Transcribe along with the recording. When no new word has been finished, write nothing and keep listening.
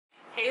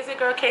Hey, it's your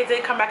girl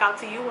KD, come back out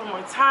to you one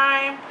more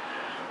time.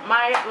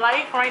 My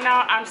life right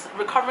now, I'm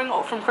recovering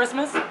from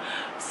Christmas,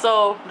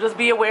 so just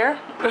be aware.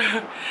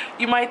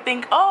 You might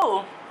think,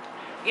 oh,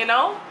 you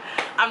know,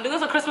 I'm doing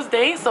this on Christmas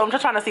Day, so I'm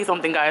just trying to see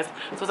something, guys.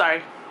 So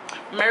sorry.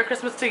 Merry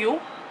Christmas to you,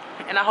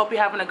 and I hope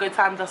you're having a good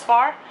time thus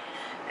far.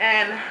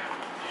 And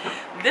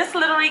this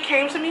literally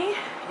came to me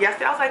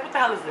yesterday. I was like, what the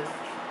hell is this?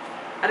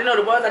 I didn't know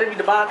what it was. I didn't read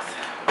the box.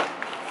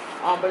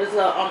 But it's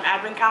a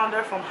advent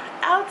calendar from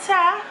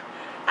Ulta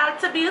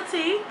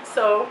Beauty.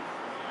 So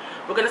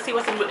we're gonna see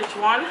what's in with each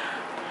one.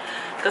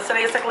 Cause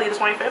today is technically the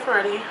 25th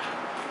already.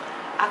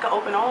 I could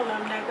open all of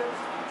them, niggas.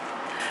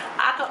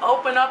 I could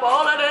open up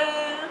all of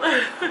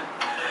them.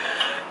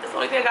 It's the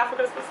only thing I got for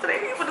Christmas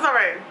today, but it's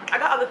alright. I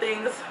got other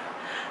things.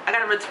 I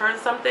gotta return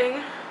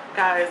something,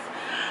 guys.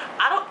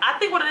 I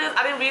think what it is,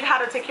 I didn't read how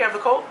to take care of the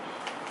coat,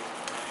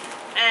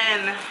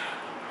 and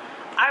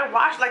I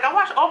washed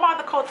all my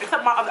other coats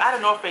except my other. I had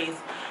a North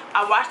Face.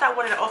 I washed that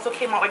one and it also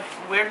came out like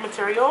weird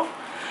material.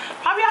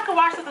 Probably I could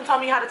wash this and tell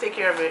me how to take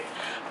care of it.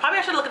 Probably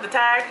I should look at the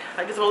tag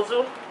like it's supposed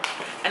to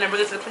and then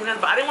bring it to the cleaners.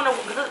 But I didn't want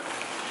to.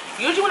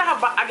 Usually when I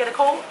get a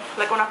coat,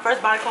 like when I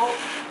first buy a coat,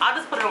 I'll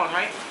just put it on,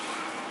 right?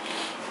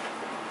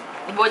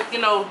 But you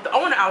know,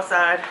 on the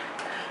outside,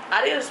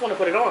 I didn't just want to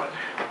put it on.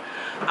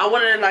 I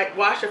wanted to like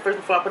wash it first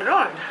before I put it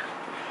on,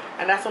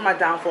 and that's when my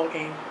downfall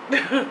came.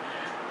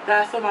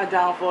 That's when my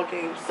downfall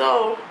came.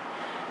 So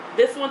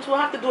this one too,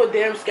 I have to do a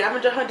damn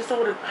scavenger hunt. Just so,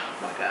 oh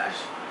my gosh,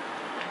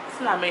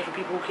 it's not made for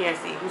people who can't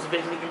see, who's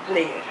visually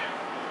impaired.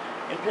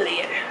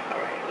 All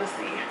right, let's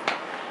see.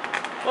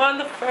 On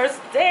the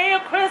first day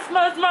of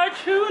Christmas, my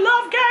true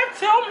love gave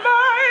to me.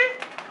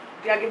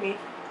 Did y'all give me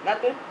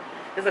nothing?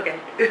 It's okay.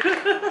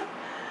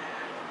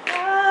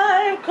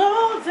 5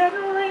 golden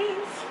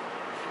rings.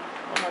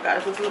 Oh my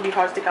gosh, this is gonna be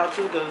hard to stick out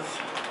too, because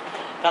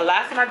the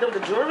last time I did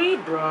with the jewelry,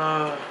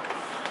 bruh,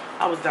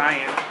 I was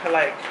dying.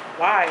 Like,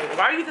 why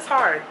are you this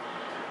hard?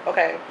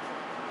 Okay,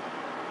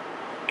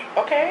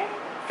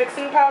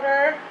 fixing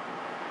powder,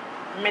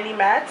 mini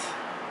matte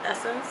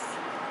essence.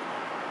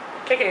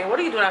 KK, what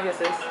are you doing out here,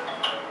 sis?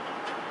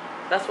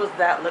 That's what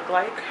that look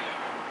like.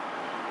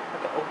 I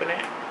can open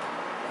it.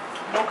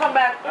 Don't come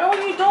back, girl. What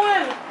are you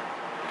doing,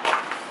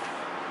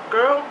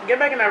 girl? Get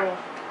back in that room.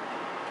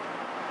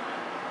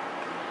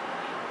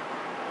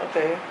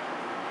 Okay,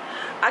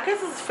 I guess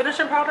this is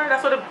finishing powder.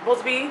 That's what it's supposed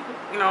to be,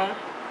 you know.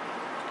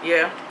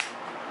 Yeah.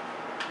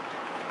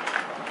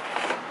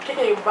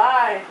 Okay,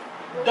 bye.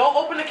 Don't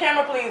open the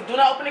camera, please. Do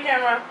not open the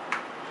camera.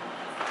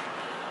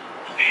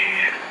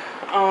 Okay.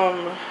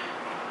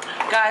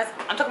 Guys,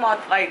 I'm talking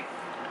about, like,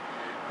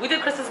 we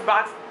did Christmas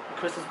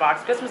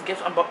Christmas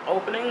gifts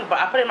opening, but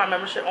I put it in my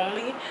membership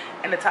only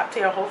in the top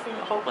tier,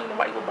 hoping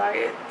nobody will buy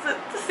it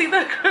to see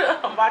the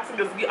unboxing.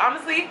 Because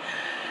honestly,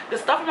 the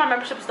stuff in my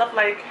membership is stuff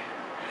like,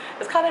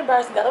 it's kind of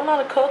embarrassing. I don't know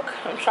how to cook.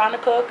 I'm trying to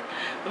cook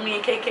with me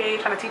and KK,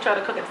 trying to teach her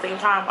to cook at the same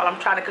time while I'm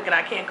trying to cook and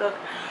I can't cook.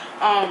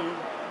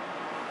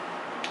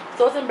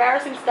 So it's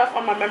embarrassing stuff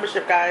on my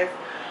membership, guys.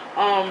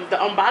 The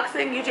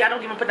unboxing, usually I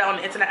don't even put that on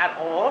the internet at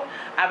all.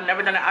 I've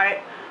never done it.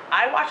 I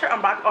watch her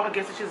unbox all her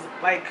gifts, and she's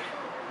like,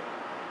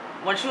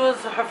 when she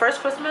was her first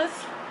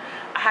Christmas,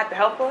 I had to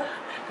help her.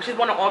 She's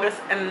born in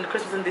August and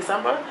Christmas in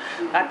December.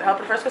 I had to help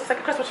her the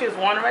second Christmas she was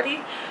born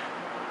already.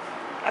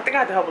 I think I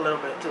had to help a little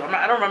bit too.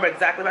 I don't remember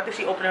exactly, but I think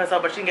she opened it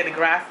herself, but she didn't get the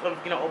grasp of,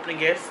 you know, opening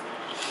gifts.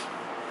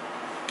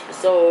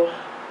 So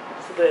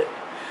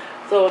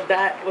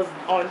that was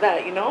on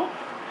that, you know.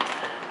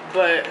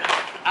 But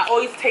I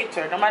always taped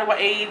her, no matter what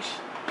age.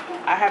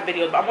 I have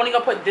videos, but I'm only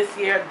gonna put this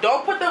year.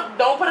 Don't put it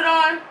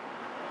on.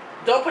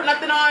 Don't put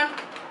nothing on.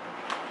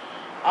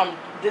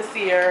 This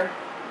year,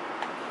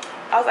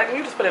 I was like, let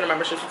me just put it in a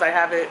membership since I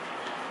have it.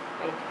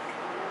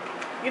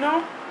 You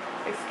know,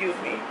 excuse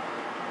me.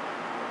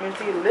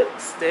 Minty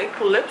lipstick.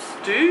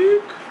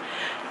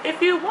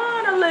 If you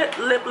want a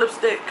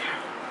lipstick,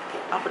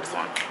 I'll put this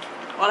on.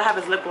 All I have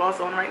is lip gloss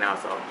on right now,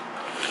 so.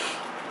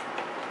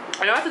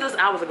 I also did this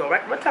hours ago,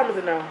 right? What time is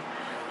it now?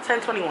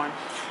 10:21.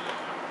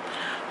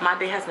 My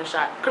day has been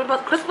shot.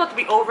 Christmas is about to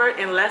be over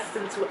in less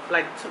than an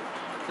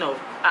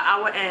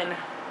hour and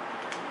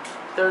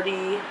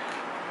 39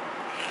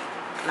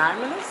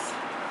 minutes.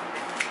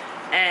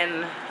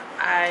 And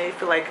I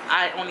feel like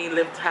I only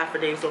lived half a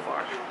day so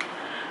far.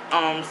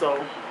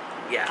 So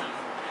yeah,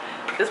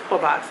 this poor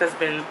box has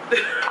been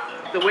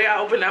the way I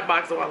opened that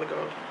box a while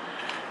ago.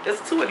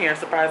 There's 2 in here,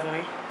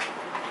 surprisingly.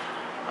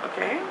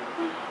 Okay,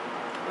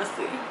 let's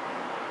see.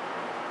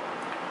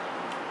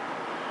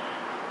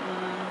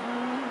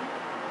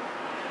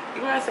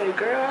 You might say,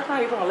 girl, that's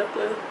not even a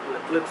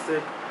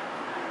lipstick,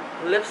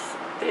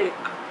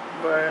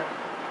 but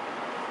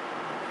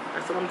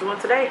that's what I'm doing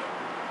today.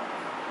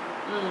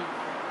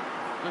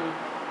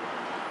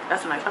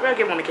 That's nice. I better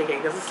give one to KK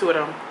because it's 2 of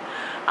them.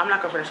 I'm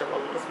not gonna finish up all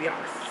of them, let's be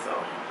honest.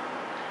 So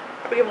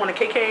I better give one to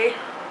KK.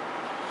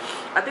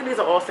 I think these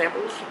are all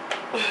samples.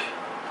 I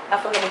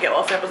feel like I'm gonna get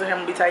all samples of him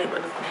and be tight,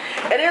 but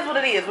it is what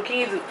it is. What can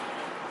you do?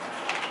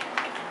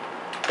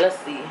 Let's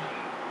see.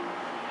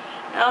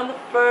 On the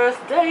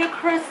first day of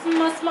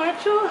Christmas, my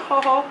true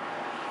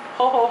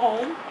Ho Ho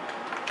Home.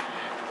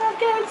 Now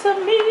give it to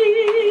me.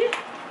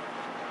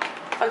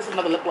 I think it's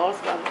another lip gloss,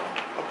 but I don't know.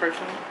 Or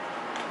perfume.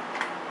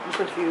 I'm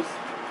confused.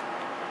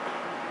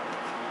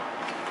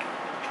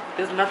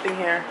 There's nothing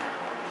here.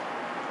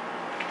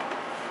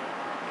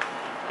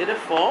 Did it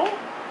fall?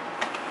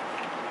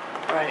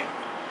 Alright.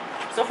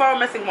 So far I'm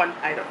missing one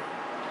item.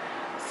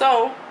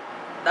 So,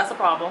 that's a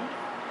problem.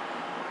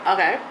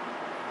 Okay.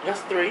 That's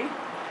 3.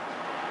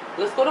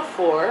 Let's go to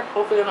 4.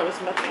 Hopefully I'm not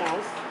missing nothing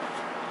else.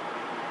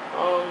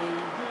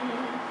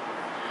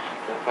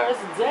 The first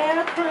day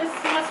of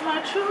Christmas,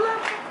 my true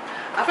love.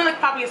 I feel like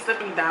Poppy is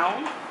slipping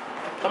down.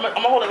 I'm gonna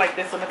hold it like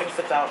this so nothing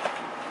slips out.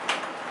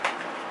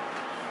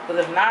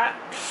 Because if not,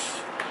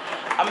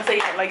 I'm gonna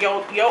say like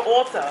yo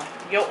Ulta.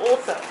 Yo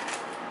Ulta.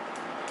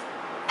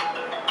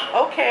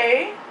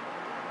 Okay.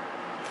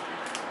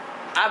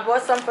 I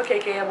bought some for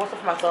KK, I bought some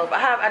for myself. I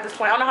have at this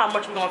point, I don't know how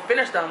much we're gonna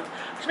finish them.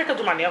 I should make her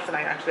do my nails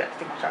tonight actually. I have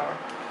to take my shower.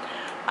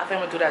 I think I'm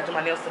gonna do that, do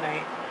my nails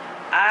tonight.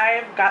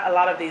 I've got a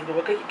lot of these, but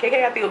with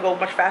KK I think it'll go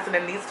much faster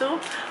than these two.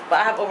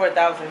 But I have over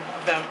 1,000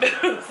 of them.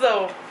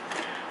 So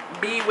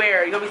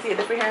beware, you're gonna be seeing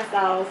different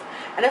hairstyles.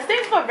 And it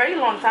stays for a very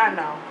long time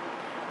now.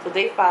 So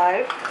day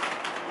 5.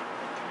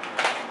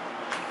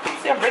 You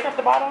see I'm breaking up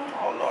the bottom?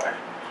 Oh Lord.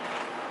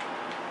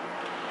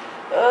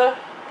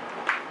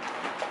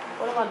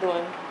 What am I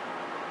doing?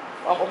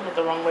 Oh, I'm opening it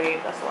the wrong way,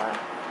 that's why.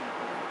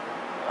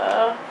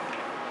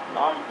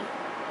 No,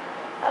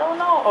 I don't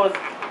know. Oh,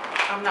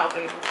 I'm not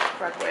opening it the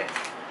correct way.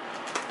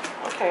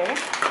 Okay.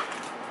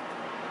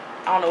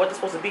 I don't know what this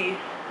supposed to be,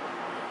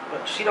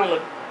 but she don't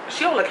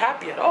look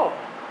happy at all.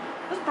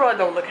 This broad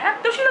don't look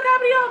happy. Does she look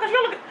happy, y'all? Cause she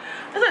look.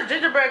 This is a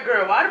gingerbread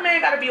girl. Why the man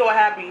gotta be all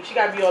happy? She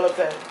gotta be all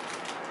upset.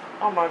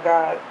 Oh my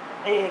God.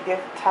 Hey,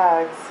 gift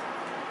tags.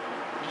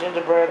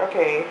 Gingerbread.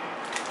 Okay.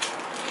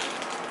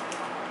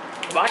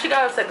 Why she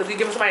got upset? Cause you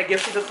giving somebody a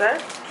gift, she's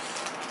upset.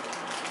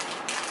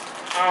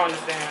 I don't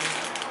understand.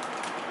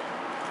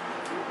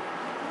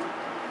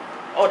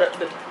 Oh,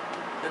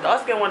 the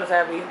dark skin one is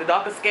happy. The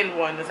darker skinned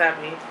one is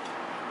happy.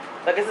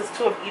 I guess it's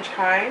 2 of each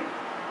kind.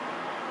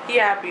 He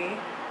happy.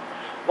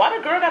 Why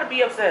the girl gotta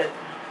be upset?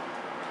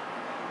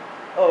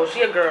 Oh,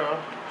 she a girl.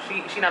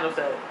 She not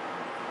upset.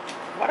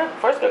 Why the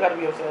first girl gotta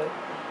be upset?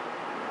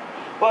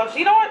 Well,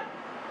 she don't.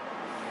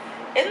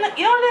 You know what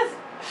it is?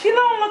 She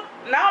don't look.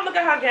 Now I'm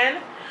looking at her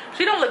again.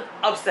 She don't look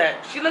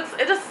upset. She looks.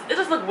 It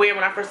just looked weird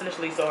when I first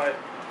initially saw it.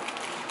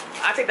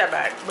 I take that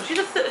back. But she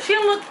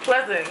don't look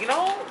pleasant. You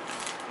know.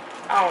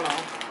 I don't know.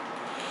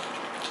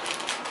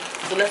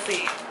 So let's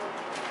see.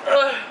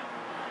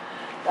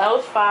 That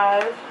was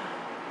 5.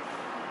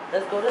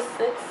 Let's go to 6.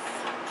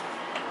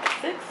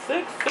 6,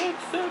 6, 6,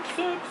 6,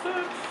 6,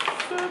 6,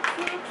 6,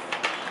 6.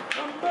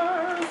 Number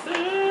 6.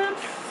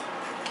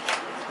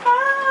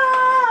 Ah.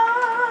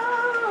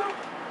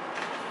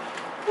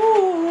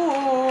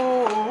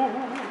 Ooh.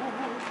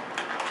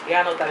 Yeah,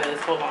 I know what that is.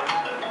 Hold on.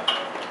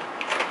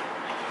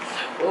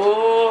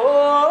 Oh.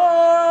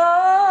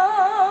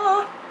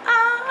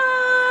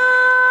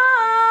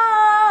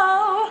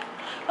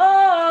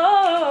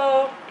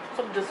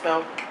 Something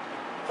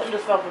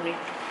just fell for me.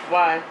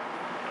 Why?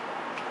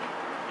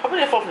 Hopefully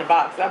it didn't fall from the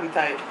box. That'd be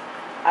tight.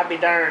 I'd be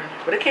darned.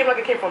 But it came like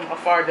it came from a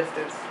far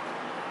distance.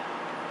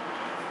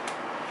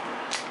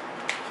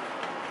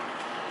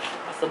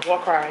 That's the war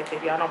cry, I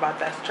think. Y'all know about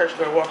that. It's church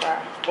girl war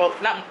cry. Well,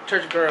 not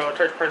church girl,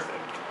 church person,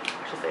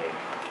 I should say.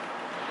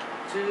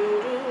 Do,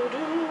 do,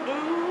 do,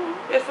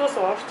 do. It feels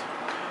soft.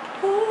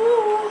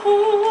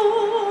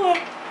 Ooh,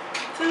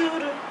 do,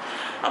 do.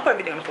 I'll put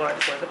everything on the floor at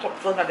this point. The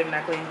floor's not even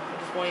that clean at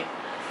this point.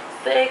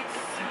 6.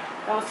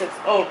 That was 6.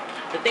 Oh,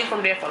 the thing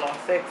from there fell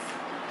off. 6.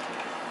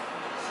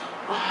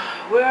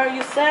 Where are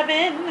you?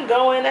 7.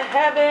 Going to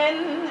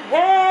heaven.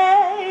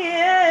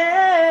 Hey.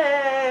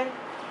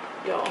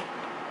 Yo.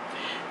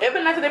 It'd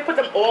been nice if they put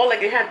them all,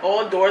 like it had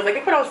all doors. Like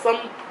they put on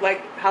some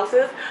like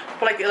houses,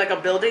 put like a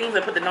buildings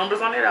and put the numbers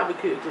on it. That'd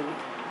be cute too.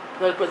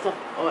 So they put stuff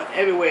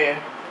everywhere.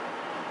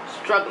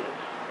 Struggling.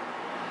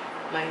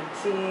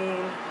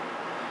 19.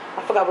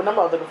 I forgot what number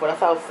I was looking for.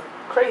 That's how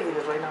crazy it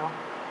is right now.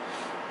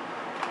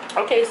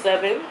 Okay,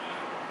 7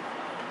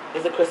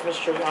 is a Christmas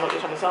tree. I don't know what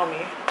you're trying to tell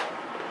me.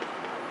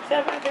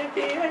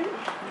 7:58.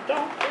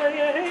 Don't play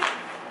it.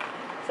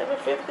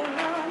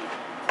 7:59.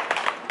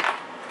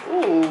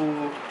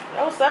 Ooh,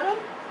 that was 7.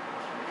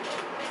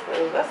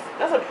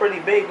 That's a pretty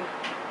big.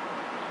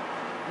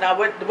 Now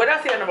what did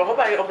I see that number? I hope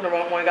I didn't open the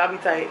wrong one. Gotta be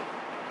tight.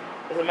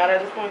 Does it matter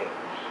at this point?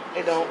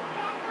 It don't.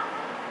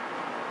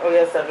 Oh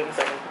yeah, 7.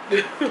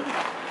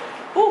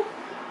 Ooh,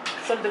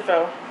 something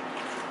fell.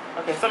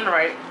 Okay, something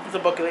right. It's a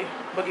bookity.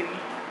 Bookity.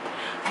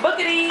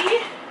 Bookity.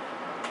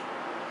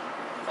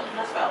 Something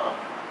just fell.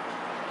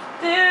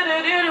 I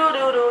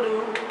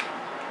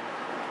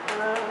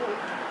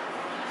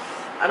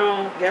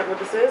don't get what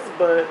this is,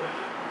 but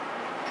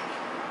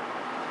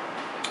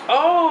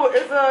oh,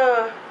 it's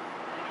a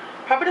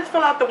probably just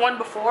fill out the one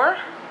before,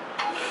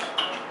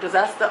 because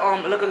that's the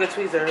look at the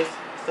tweezers.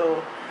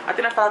 So I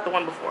think I filled out the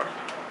one before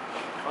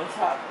on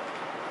top.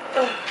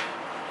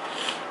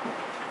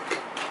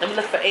 Let me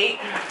look for 8.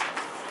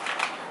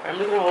 I'm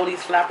just gonna hold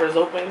these flappers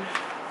open.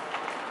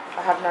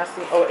 I have not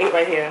seen. Oh, 8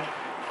 right here.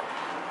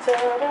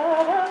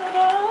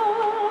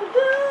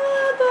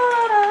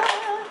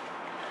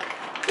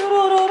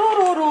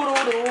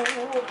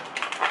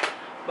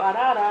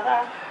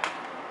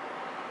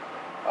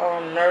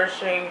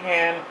 Nourishing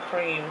hand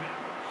cream.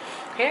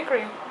 Hand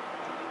cream.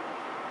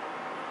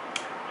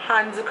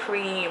 Hand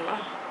cream.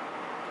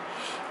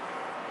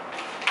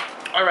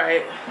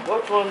 Alright.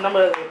 What phone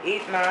number is it?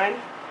 8, 9.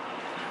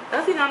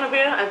 That's the down over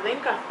here. I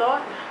think I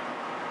thought.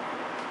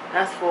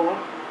 That's 4,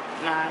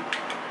 9.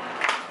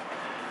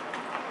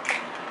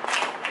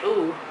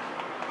 Ooh.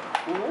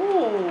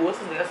 Ooh. What's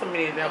this? That's some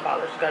mini nail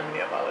polish. Got me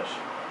nail polish.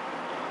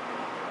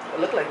 It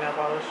look like nail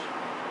polish.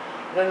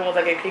 Those are the ones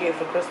I get Kdiddavis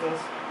for Christmas.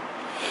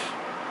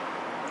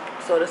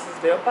 So this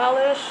is nail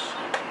polish.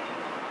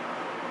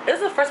 This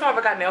is the first time I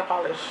ever got nail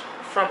polish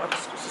from a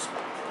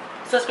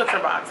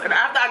subscription box. And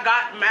after I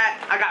got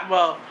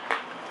well,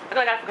 I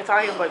got it for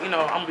Kdiddavis, but you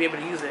know, I'm gonna be able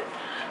to use it.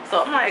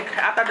 So I'm like,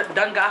 after I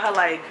done got her,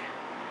 like,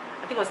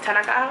 I think it was 10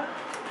 I got her.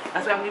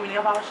 That's why I'm giving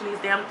nail polish in these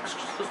damn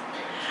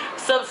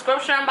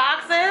subscription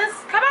boxes.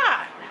 Come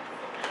on.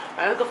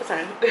 Alright, let's go for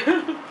 10.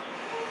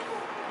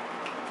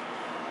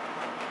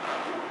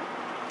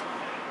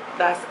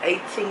 That's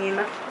 18.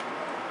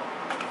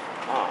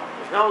 Oh,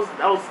 that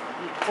was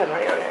 10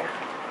 right there.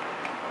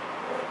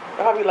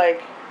 I'll be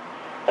like,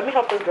 let me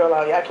help this girl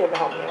out. Yeah, I can't even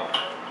help me out.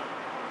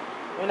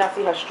 Let me not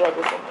see her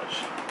struggle so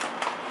much.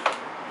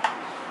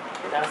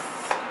 That's.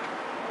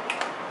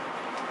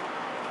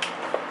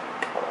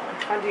 Hold on.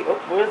 How do you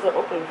open? Where's the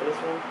opening for this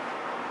one?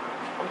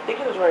 I'm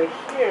thinking it's right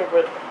here,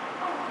 but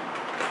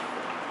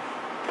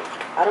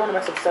I don't want to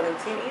mess up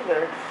 17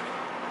 either.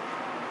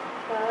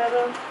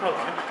 Hold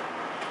on.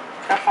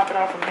 Can I pop it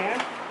out from here?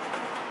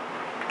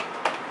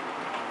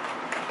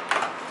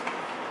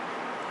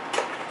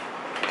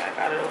 Yeah, I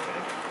got it open.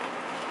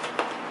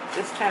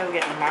 This pen is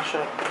getting mashed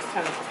up. This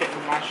pen is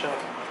getting mashed up.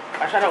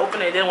 I tried to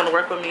open it, it didn't want to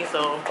work with me,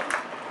 so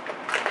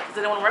it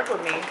didn't want to work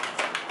with me.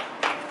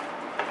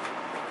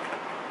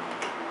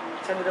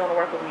 It didn't want to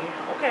work with me.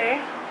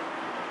 Okay.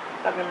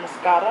 Got the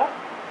mascara,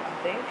 I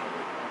think.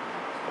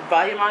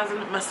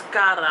 Volumizing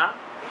mascara.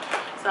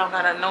 So I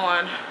got a new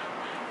one.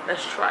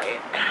 Let's try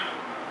it.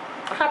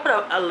 I'll try to put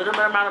a little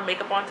bit amount of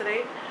makeup on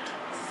today.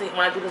 See when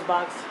I do this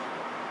box.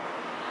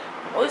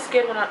 I'm always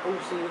scared when I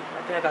see,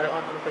 I think I got it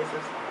on other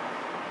places.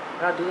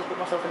 When I do this, put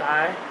myself in the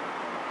eye.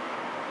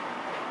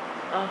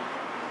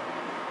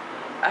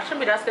 I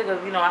shouldn't be that scared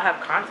because, you know, I have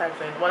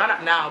contacts in. Well,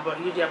 not now, but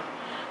usually I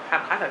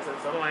have contacts in.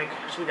 So I'm like,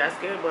 I should be that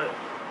scared, but.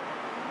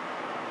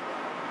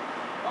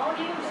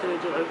 So they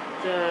do like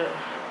that.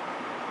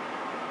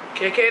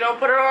 KK, don't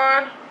put it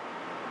on.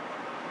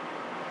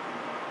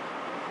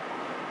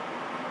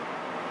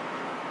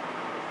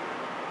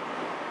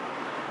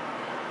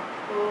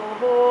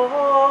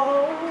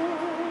 Oh.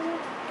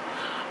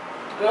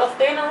 Girl,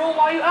 stay in the room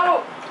while you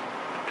out.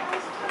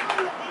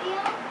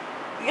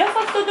 Yes,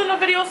 I'm still doing a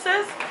video,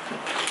 sis.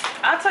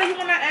 I'll tell you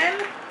when I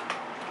end.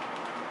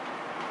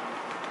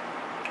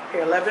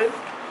 Okay, 11.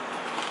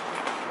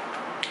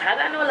 How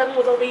did I know 11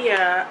 was over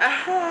here?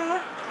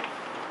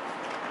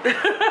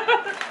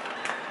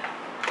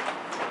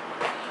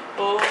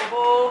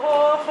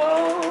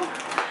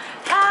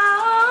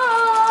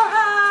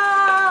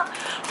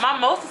 My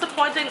most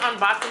disappointing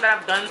unboxing that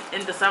I've done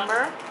in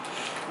December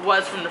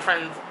was from the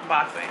Friends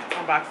unboxing.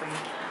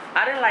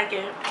 I didn't like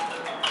it.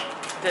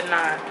 Did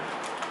not.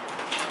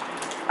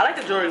 I like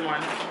the jewelry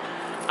one.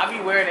 I'll be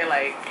wearing it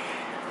like,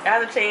 it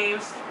hasn't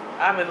changed.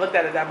 I haven't looked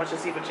at it that much to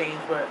see if it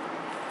changed, but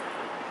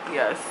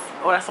yes.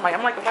 Oh, that's somebody.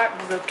 I'm like, is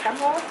the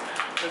camera off?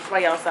 There's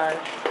somebody outside.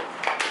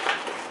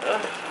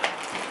 Ugh.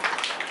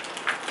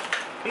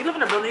 When you live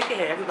in a building, you can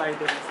hear everybody's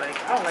business. Like,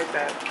 I don't like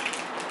that.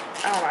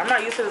 I don't know. I'm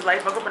not used to this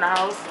life. I grew up in a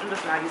house. I'm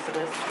just not used to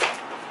this.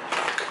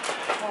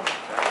 Oh my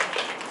god.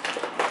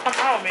 Come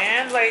on,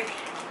 man. Like,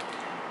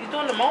 you're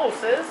doing the most,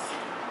 sis.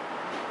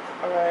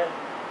 Alright.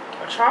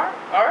 A charm?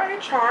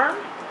 Alright, charm.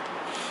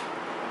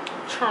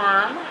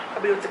 Charm.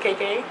 I'll be with the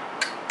KK.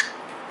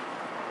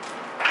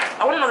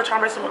 I want another charm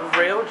bracelet with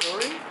real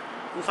jewelry.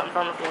 Do something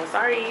from the floor.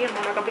 Sorry, I'm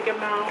not gonna pick it up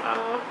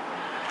now.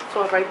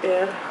 So it's right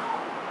there.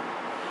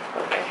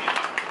 Okay.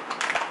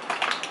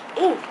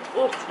 Ooh,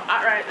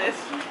 alright, this.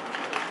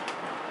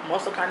 I'm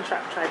also kind of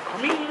tried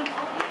coming. Did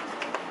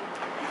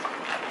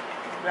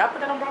I put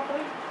that on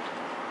properly?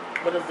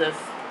 What is this?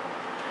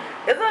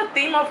 Is it a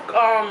theme of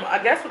I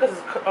guess because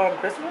it's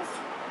Christmas?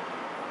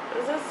 What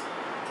is this?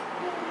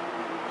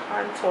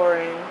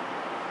 Contouring.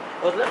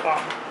 Oh, it's lip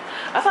balm.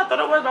 That's what I thought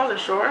it was, but I wasn't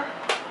sure.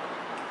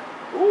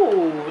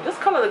 Ooh, this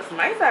color looks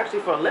nice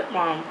actually for a lip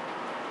balm.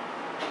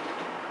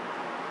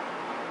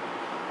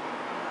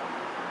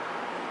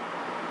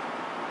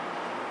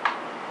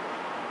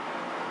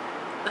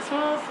 It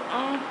smells,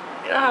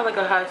 it don't have like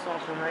a high smell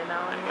from right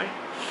now anyway.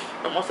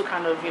 I'm also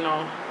kind of, you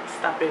know,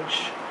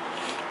 stoppage.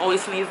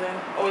 Always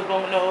sneezing, always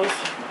blowing nose.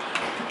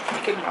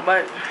 Kicking my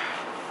butt.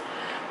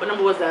 What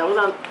number was that? Was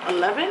that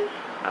 11?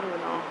 I don't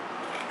know.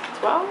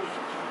 12?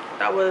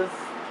 That was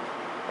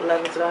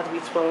 11, so that has to be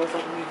 12, so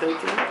that has to be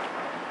 13.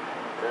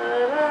 Da,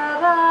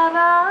 da, da,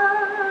 da.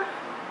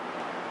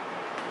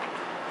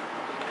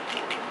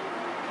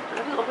 Did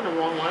I just open the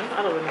wrong one?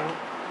 I don't even know.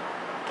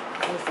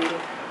 Let me see.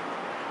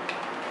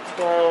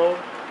 12.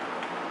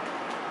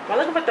 Am I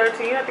looking for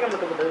 13? I think I'm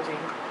looking for 13.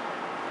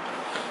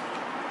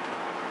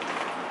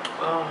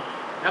 Oh,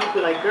 I'm gonna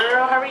be like,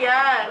 girl, hurry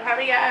up,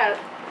 hurry up.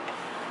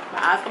 My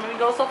eyes can make me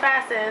go so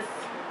fast, sis.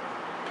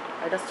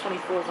 Alright, that's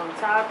 24s on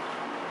top.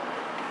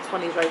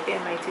 20s right there,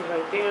 19s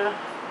right there.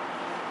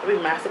 I'll be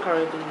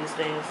MasterCard through these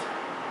things.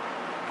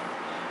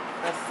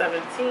 That's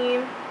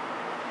 17.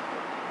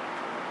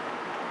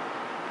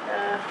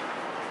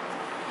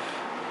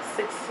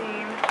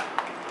 16.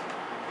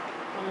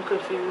 I'm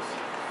confused.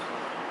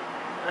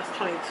 That's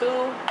 22.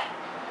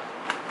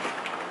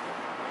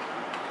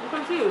 I'm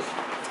confused.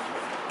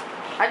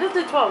 I just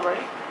did 12,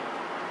 right?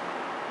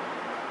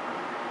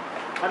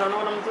 I don't know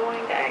what I'm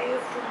doing,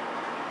 guys.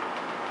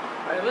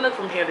 Alright, let me look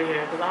from here to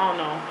here, because I don't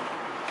know.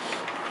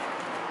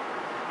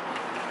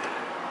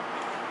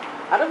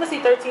 I don't even see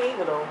 13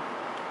 either, though.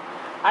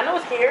 I know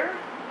it's here,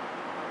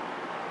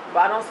 but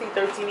I don't see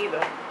 13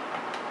 either.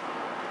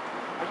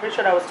 I'm pretty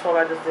sure that was 12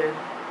 I just did.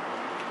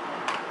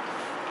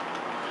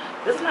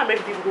 This is not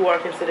making people who are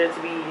considered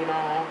to be, you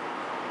know,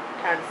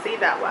 can't see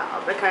that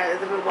well. Because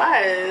if it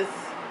was,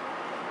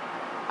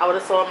 I would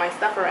have sold my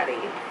stuff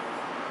already.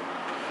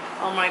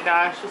 Oh my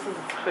gosh, this is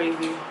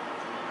crazy.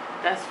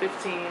 That's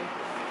 15.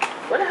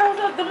 What the hell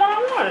is the one I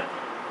want?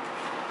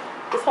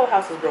 This whole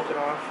house is broken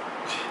off.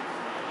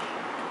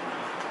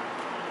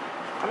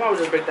 I might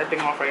just break that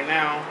thing off right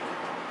now.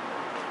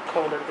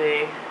 Call it a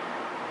day.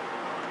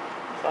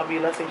 So I'll be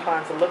less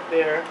inclined to look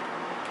there.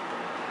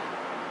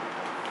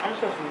 I'm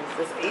confused.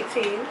 There's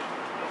 18.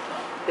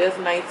 There's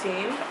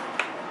 19.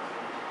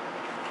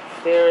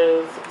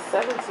 There's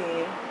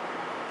 17.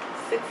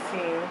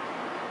 16.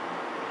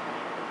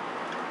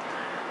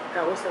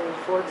 That was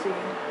 14.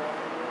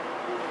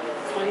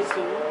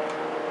 22.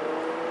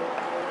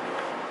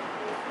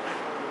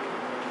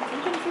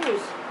 I'm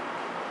confused.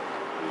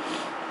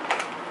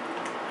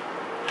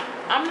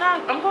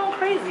 I'm going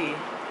crazy.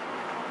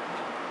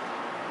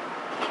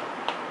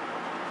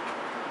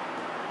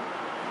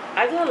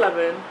 I did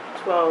 11,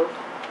 12.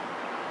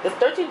 Is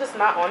 13 just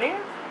not on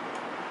here?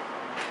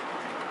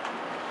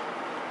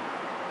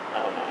 I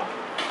don't know.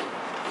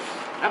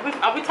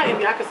 I'll be telling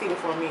you, I can see it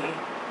for me.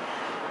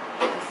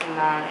 That's 9.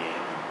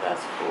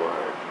 That's 4.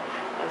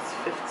 That's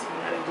 15.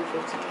 I didn't do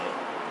 15 yet.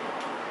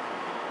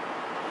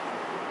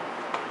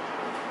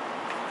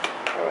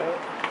 Alright.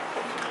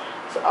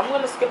 So I'm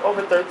going to skip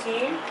over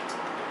 13.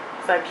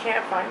 Because I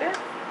can't find it.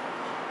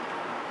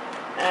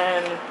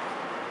 And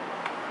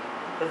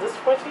is this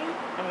 14?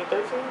 I mean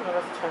 13? No,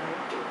 that's 10.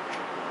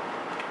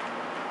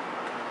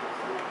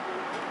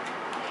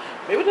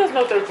 Maybe there's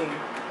no 13.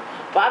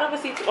 But I don't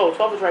see. Oh,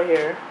 12 is right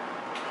here.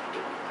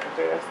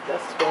 Okay,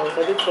 that's 12.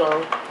 So I did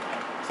 12.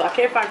 So I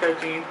can't find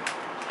 13.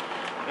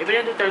 Maybe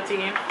I did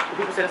 13.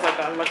 People say it's like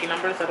a lucky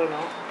number, so I don't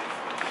know.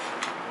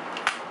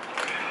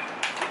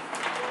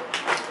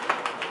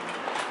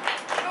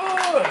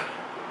 Oh.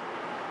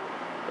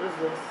 What is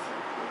this?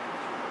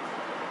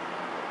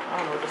 I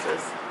don't know what this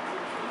is.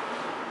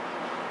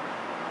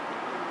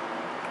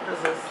 What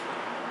is this?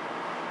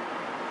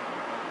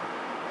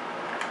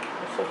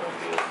 I'm so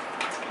confused.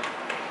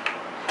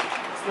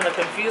 It's been a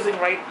confusing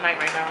night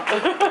right now.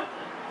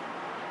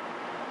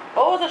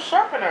 Oh, it's a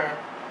sharpener.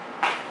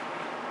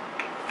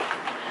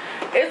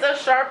 It's a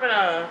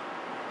sharpener.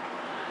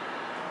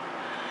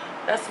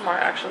 That's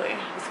smart, actually.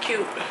 It's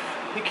cute.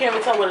 You can't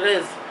even tell what it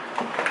is.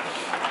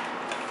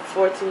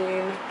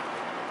 14.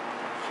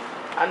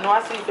 I know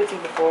I've seen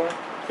 15 before.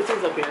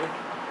 15's up here.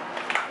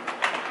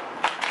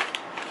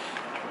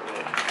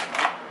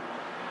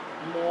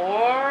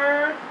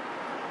 More.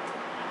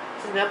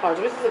 This is nail polish.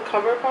 This is a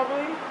cover,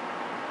 probably.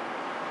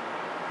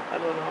 I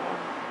don't know.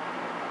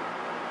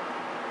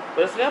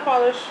 But it's nail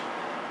polish.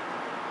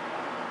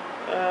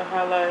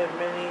 Highlight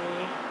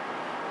mini.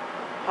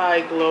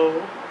 High glow.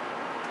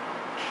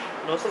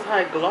 No, it says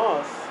high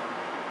gloss.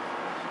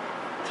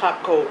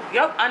 Top coat.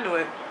 Yep, I knew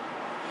it.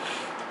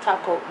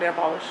 Top coat nail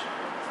polish.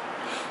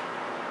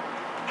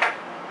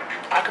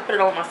 I could put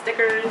it on my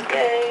stickers.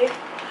 Yay.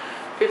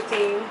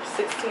 15.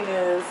 16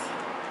 is.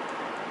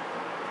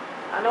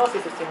 I know I see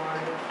 16 right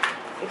here.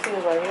 18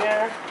 is right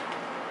here.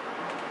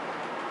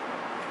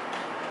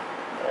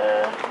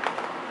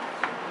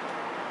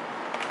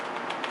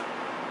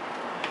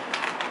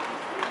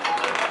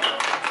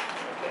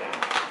 Okay.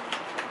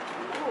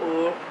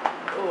 Ooh.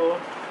 Ooh.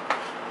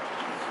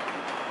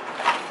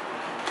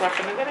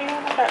 Brushing it in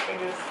on my fat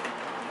fingers.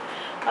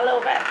 My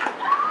little fat.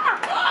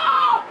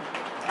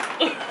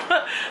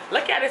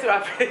 Look at this,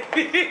 my face.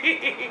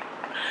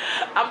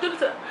 I'm doing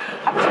it.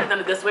 I wish I had done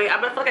it this way. I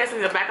feel like I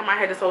seen the back of my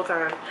head this whole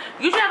time.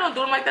 Usually I don't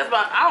do them like this,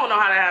 but I don't know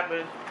how that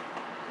happened.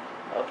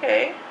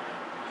 Okay.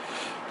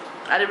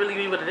 I didn't really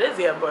read what it is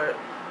yet, but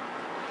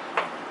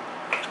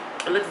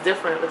it looks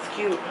different. It looks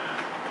cute.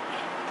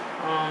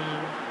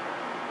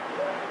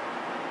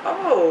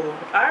 Oh,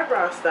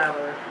 eyebrow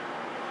styler.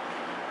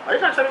 Are you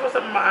trying to tell me what's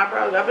up with my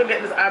eyebrows? I've been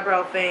getting this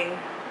eyebrow thing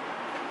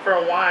for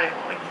a while.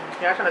 Like,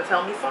 y'all trying to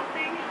tell me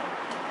something?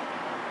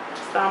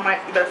 Style my,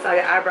 you better style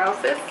your eyebrows,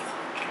 sis.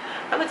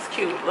 That looks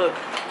cute. Look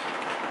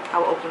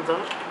how it opens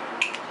up.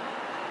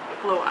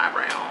 Little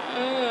eyebrow.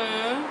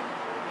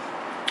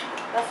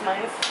 That's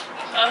nice.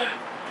 I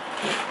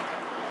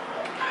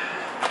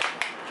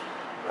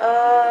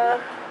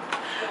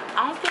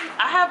don't think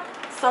I have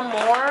some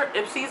more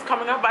Ipsies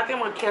coming up, but I think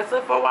I'm gonna cancel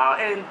it for a while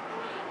and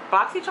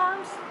Boxy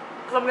Charms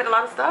because I'm getting a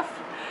lot of stuff.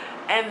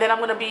 And then I'm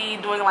gonna be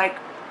doing like,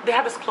 they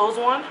have this clothes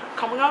one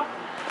coming up,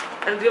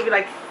 and it's gonna be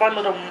like fun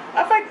little,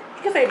 I feel like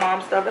you can say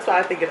mom stuff. That's what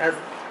I think it as,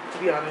 to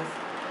be honest.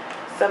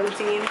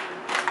 17.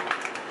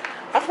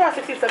 I'm surprised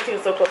 16 and 17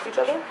 is so close to each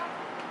other.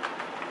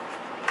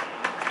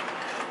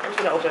 I'm just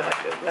gonna open it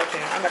like this. Left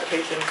hand. I don't got the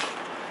patience.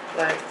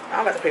 Like, I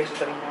don't got the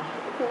patience anymore.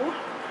 Ooh.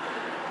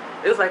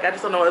 It was like, I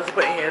just don't know what else to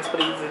put in here. Let's put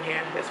these in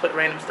here. Let's put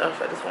random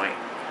stuff at this point.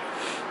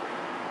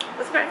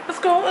 That's okay. Let's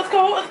go. Let's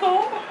go. Let's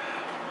go.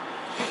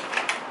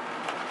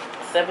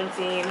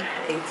 17,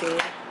 18.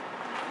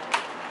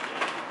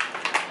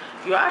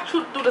 Yo, I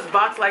chewed through this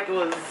box like it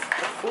was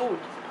food.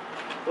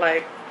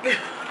 Like, this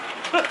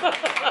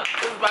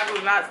box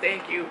was not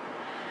staying cute.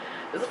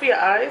 This is for your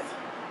eyes.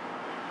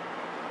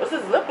 What's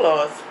this? Lip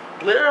gloss.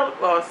 Glitter lip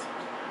gloss.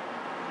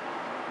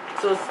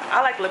 So it's,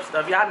 I like lip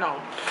stuff. Y'all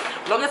know.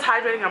 As long as it's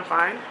hydrating, I'm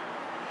fine.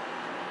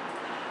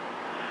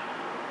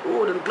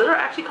 Ooh, the glitter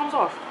actually comes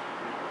off.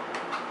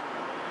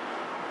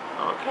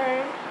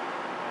 Okay.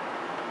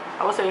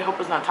 I would say I hope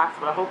it's not toxic,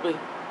 but I hope it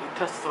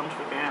tests on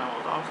freaking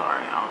animals. I'm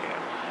sorry. I don't care.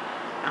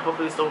 And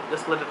hopefully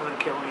this glitter doesn't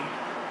kill me.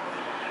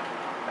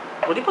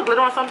 Would you put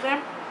glitter on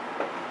something?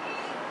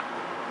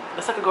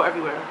 This I could go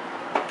everywhere.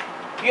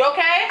 You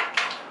okay?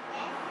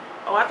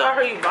 Oh, I thought I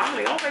heard you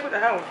vomiting. Okay, what the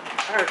hell?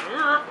 I heard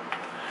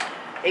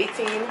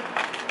 18.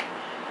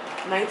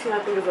 19 I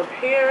think is up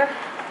here.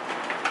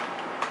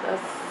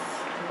 That's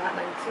not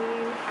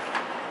 19.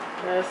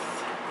 That's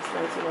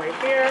 19 right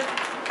here.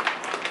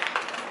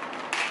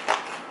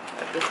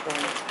 At this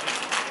point.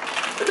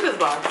 Look at this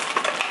box.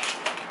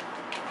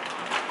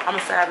 I'm a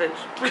savage.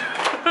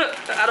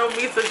 I don't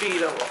mean to be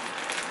though.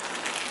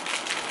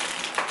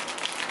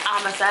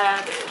 I'm a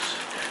savage.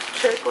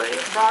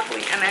 Chicklet,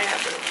 broccoli, and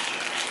average.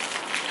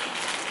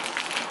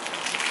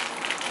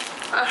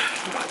 Oh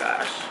my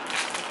gosh.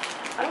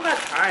 I don't got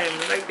time.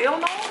 Like, they don't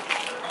know.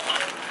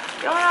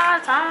 They don't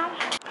have time.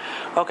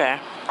 Okay.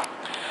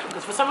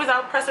 Because for some reason I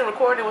was pressing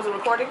record and it wasn't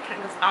recording.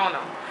 And I don't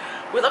know.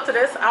 We was up to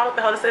this. I don't know what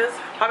the hell this is.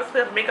 Probably supposed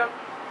to have makeup.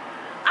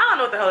 I don't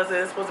know what the hell this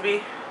is supposed to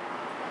be.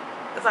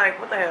 It's like,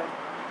 what the hell?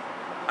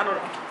 I don't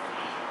know.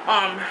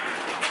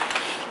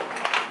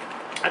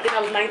 I think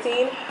I was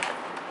 19.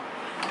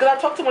 Because I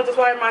talked too much. That's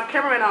why my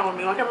camera ran out on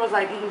me. My camera was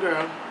like,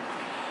 girl,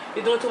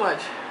 you're doing too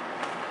much.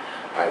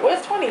 Alright,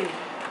 where's 20?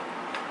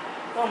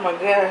 Oh my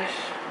gosh.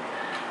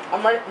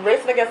 I'm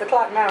racing against the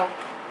clock now.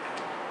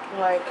 I'm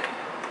like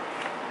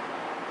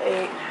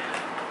 8,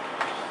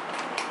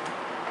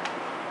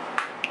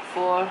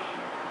 4,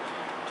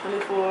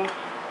 24.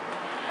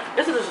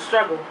 This is just a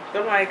struggle.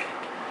 I'm like,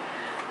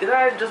 did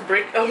I just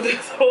break up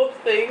this whole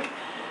thing?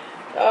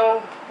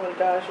 Oh my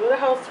gosh, where the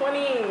hell's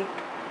 20?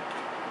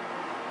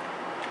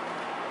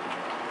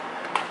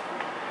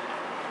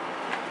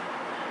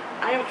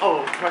 I am,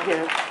 oh, right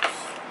here.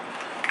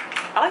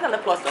 I like the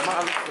lip gloss though. My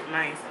lips look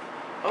nice.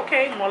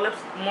 Okay, more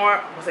lips, more,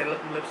 what's that,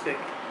 lipstick.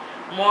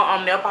 More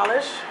nail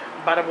polish.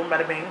 Bada boom,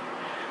 bada bing.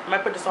 I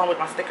might put this on with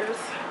my stickers.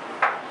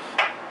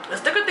 The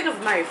sticker thing is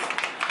nice.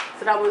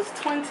 So that was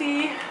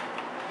 20.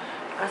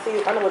 I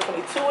know what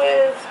 22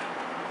 is.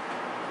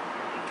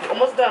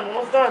 Almost done,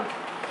 almost done.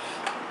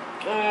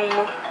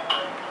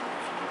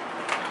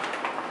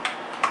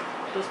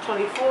 That's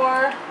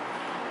 24.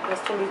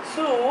 That's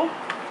 22.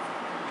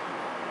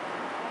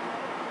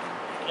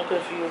 I'm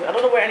confused. I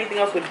don't know where anything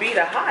else would be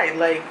to hide.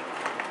 Like,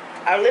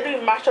 I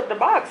literally mashed up the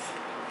box.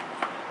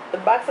 The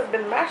box has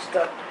been mashed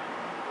up.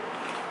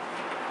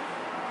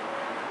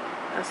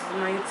 That's the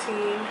 19.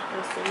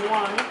 That's the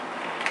 1.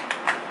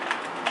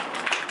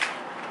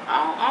 I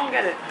don't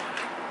get it.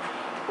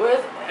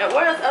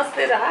 Where else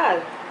there to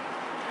hide?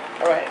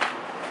 Alright.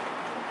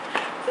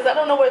 Since I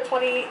don't know where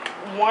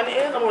 21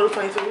 is, I'm going to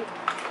 22.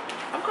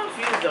 I'm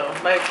confused though.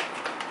 Like,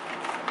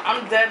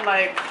 I'm dead,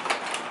 like,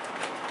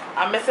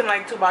 I'm missing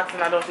like 2 boxes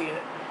and I don't see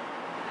it.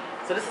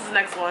 So this is the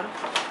next one.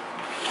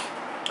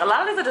 A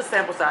lot of these are just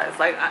sample size.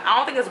 Like, I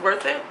don't think it's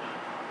worth it.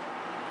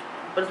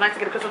 But it's nice to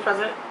get a Christmas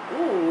present.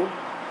 Ooh.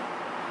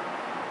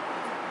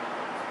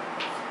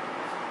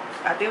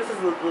 I think this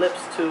is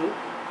lips too.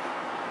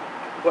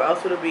 What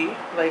else would it be?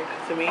 Like,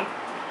 to me.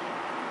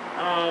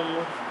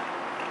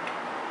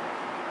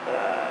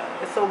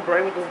 It's so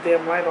bright with this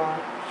damn light on.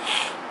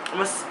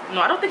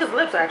 No, I don't think it's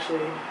lips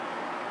actually.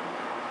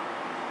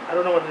 I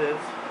don't know what it is.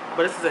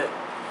 But this is it.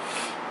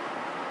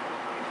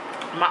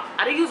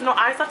 I didn't use no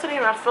eye stuff today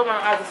and I feel my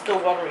eyes are still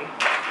watery.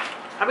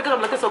 Probably because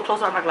I'm looking so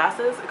close on my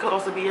glasses. It could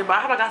also be it. But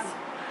I have my glasses.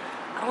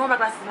 I don't wear my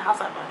glasses in the house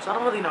that much. So I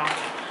don't really know.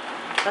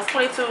 That's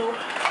 22.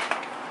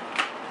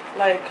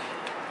 Like,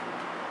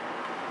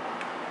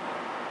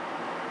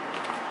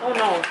 oh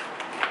no.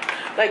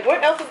 Like,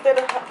 what else is there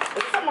to hide?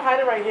 Is there something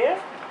hiding right here?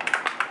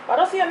 I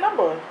don't see a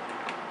number.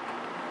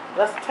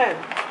 That's 10.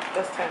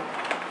 That's 10.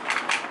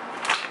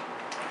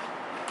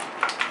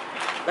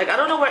 Like, I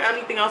don't know where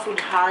anything else would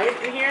hide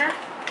in here.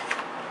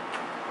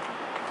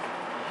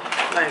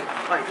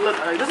 Like look,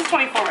 this is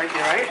 24 right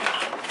here, right?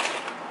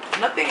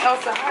 Nothing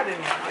else to hide in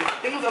here. Like,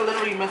 things are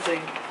literally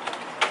missing.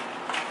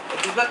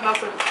 Like, there's nothing else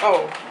to...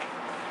 Oh.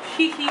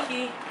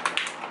 Hee.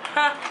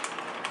 Huh.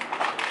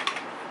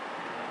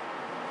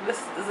 This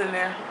is in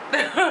there.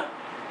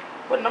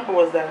 What number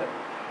was that?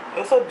 It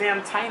was so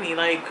damn tiny,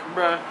 like,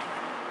 bruh.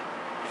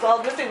 So I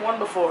was missing one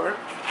before.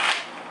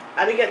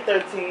 I didn't get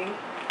 13.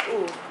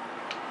 Ooh.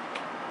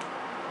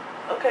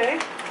 Okay.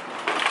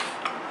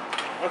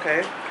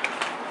 Okay.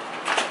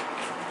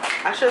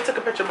 I should have took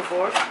a picture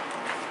before.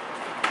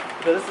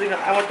 Because this is,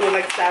 I went through it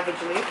like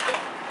savagely.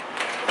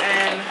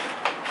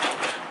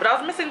 But I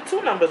was missing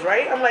 2 numbers,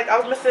 right? I'm like, I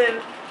was missing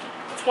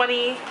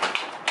 20,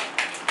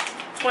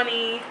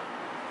 21,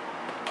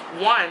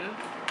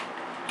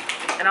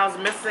 and I was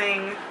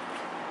missing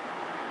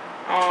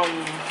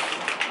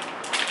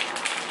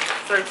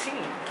 13,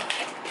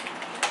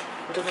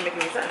 which doesn't make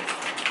any sense.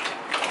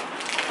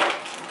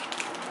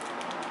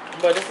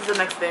 But this is the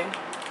next thing.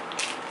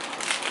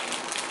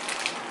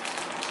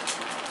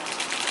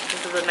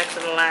 This is the next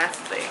and the last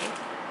thing.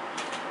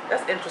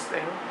 That's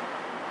interesting.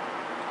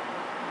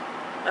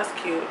 That's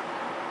cute.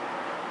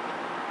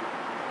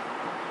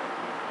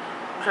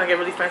 I'm trying to get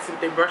really fancy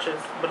with their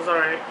brushes, but it's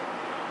alright.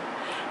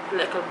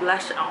 Like a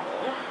blush on.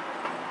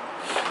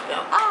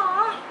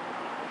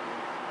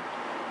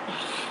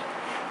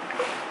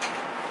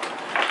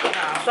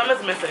 Nah, some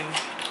is missing.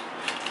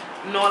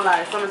 No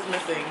lie, some is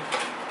missing.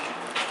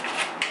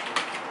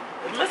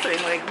 It's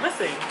missing, like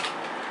missing.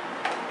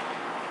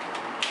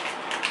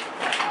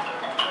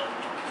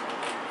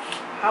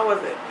 How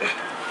was it?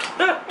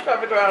 I'm trying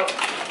to figure out.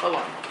 Hold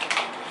on.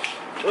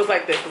 It was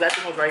like this, because that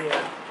thing was right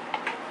here.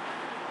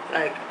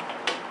 Like,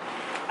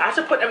 I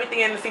should put everything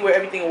in to see where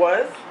everything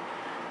was.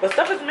 But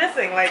stuff is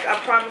missing, like, I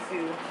promise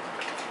you.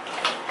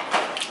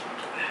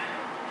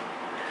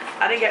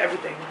 I didn't get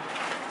everything.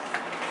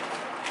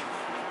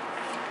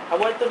 I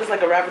went through this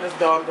like a ravenous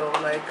dog, though.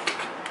 Like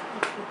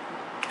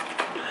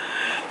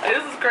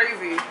this is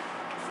crazy.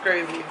 It's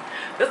crazy.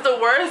 This is the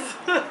worst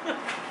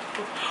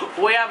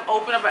way I've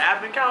opened up an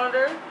advent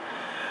calendar.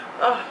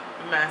 Oh,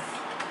 mess.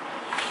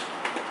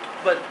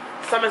 But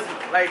some is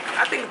like,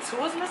 I think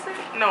 2 is missing.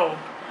 No,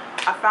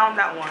 I found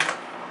that one.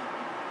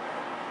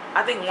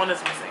 I think 1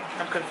 is missing.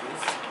 I'm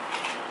confused.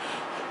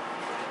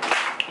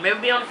 Maybe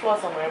be on the floor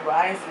somewhere, but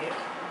I didn't see it.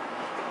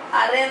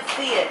 I didn't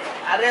see it.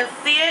 I didn't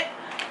see it,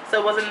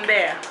 so it wasn't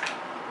there.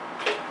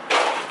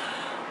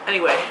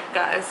 Anyway,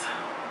 guys,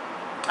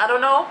 I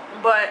don't know,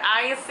 but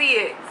I didn't see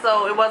it,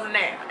 so it wasn't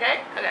there.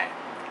 Okay? Okay.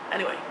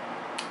 Anyway,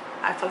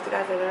 I'll talk to you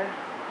guys later.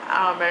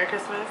 Merry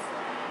Christmas,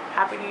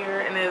 Happy New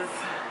Year, and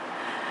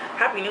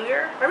Happy New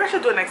Year. Maybe I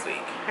should do it next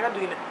week. I gotta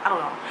do it. I don't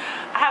know.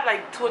 I have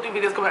like 2 or 3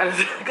 videos coming out.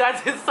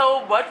 Guys, it's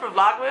so much for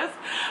Vlogmas.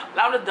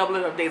 I'm just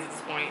doubling up days at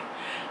this point.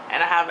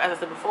 And I have, as I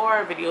said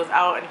before, videos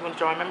out. And if you want to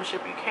join my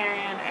membership, you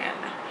can. And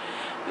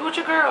be with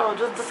your girl.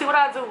 Just to see what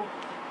I do.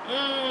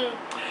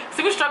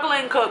 See me struggle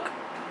and cook.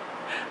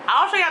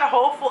 I'll show you how the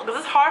whole full, because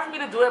it's hard for me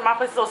to do it. My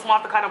place is so small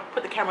to kind of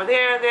put the camera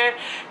there.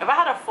 If I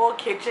had a full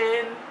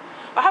kitchen,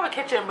 I have a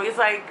kitchen, but it's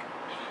like,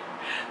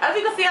 as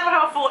you can see, I don't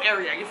have a full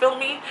area. You feel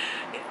me?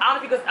 I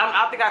don't know, because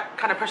I think I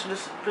kind of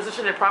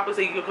positioned it properly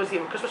so you can see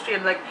a Christmas tree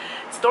and like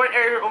storage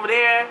area over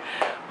there.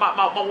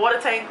 My water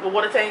tank, but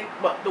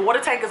the water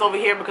tank is over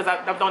here because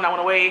I'm throwing that one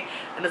away,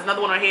 and there's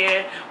another one right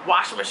here.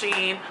 Washing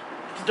machine,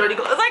 dirty.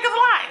 It's like it's a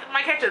lot.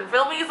 My kitchen,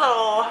 feel me?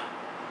 So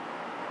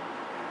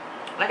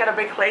I got a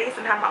big place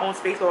and have my own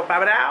space with a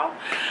now.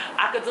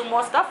 I could do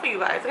more stuff for you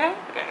guys. Okay?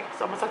 Okay.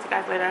 So I'm gonna talk to you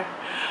guys later.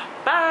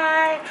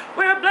 Bye.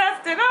 We're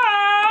blessed and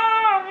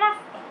all.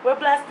 We're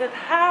blessed and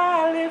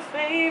highly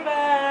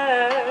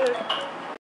favored.